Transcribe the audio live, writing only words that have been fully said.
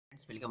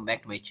friends, welcome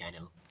back to my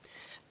channel.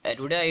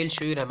 Today I will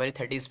show you Rahmani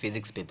 30's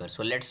physics paper.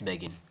 So let's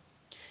begin.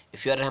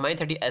 If you are Rahmani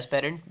 30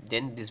 aspirant,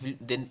 then this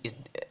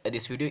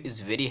video is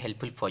very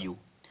helpful for you.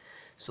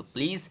 So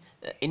please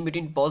in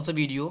between pause the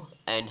video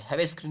and have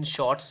a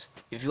screenshots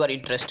if you are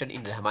interested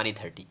in Rahmani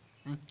 30.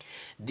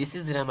 This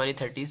is Rahmani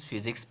 30's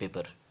physics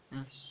paper.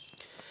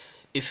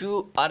 If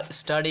you are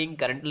studying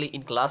currently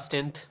in class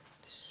 10th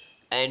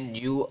and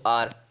you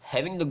are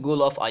having the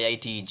goal of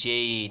IIT,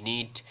 JEE,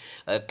 NEET,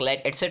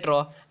 CLET,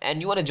 etc., and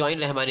you want to join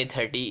Rahmani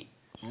 30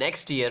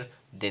 next year,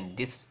 then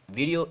this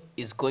video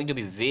is going to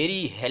be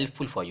very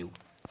helpful for you.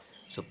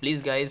 So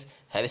please guys,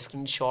 have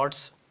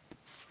screenshots,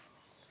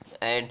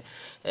 and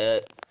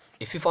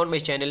if you found my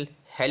channel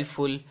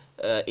helpful,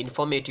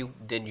 informative,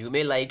 then you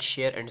may like,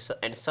 share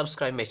and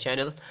subscribe my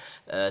channel.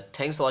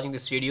 Thanks for watching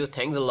this video.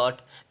 Thanks a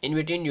lot. In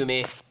between you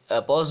may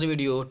pause the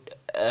video,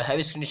 have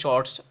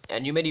screenshots,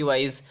 and you may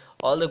revise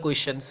all the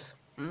questions.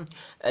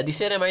 This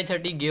year Rahmani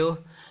 30 gave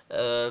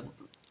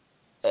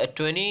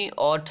 20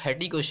 or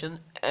 30 questions,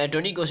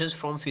 20 questions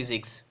from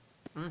physics,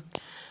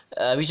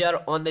 which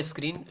are on the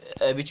screen,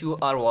 which you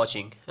are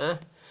watching.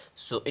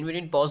 So in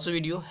between pause the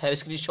video, have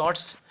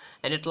screenshots,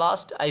 and at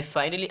last I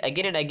finally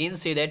again and again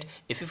say that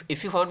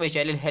if you found my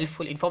channel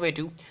helpful,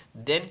 informative,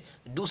 then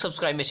do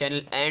subscribe my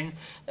channel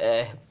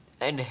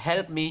and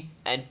help me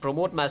and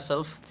promote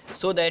myself,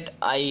 so that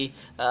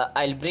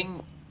I'll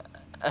bring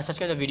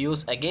such kind of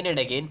videos again and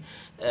again.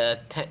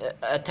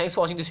 Thanks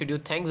for watching this video.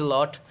 Thanks a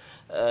lot.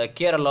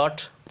 Care a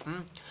lot.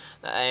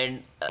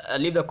 And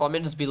leave the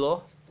comments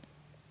below.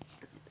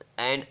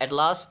 And at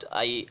last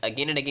I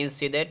again and again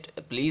say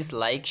that please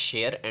like,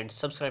 share and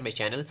subscribe my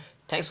channel.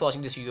 Thanks for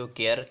watching this video.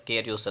 Care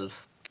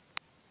yourself.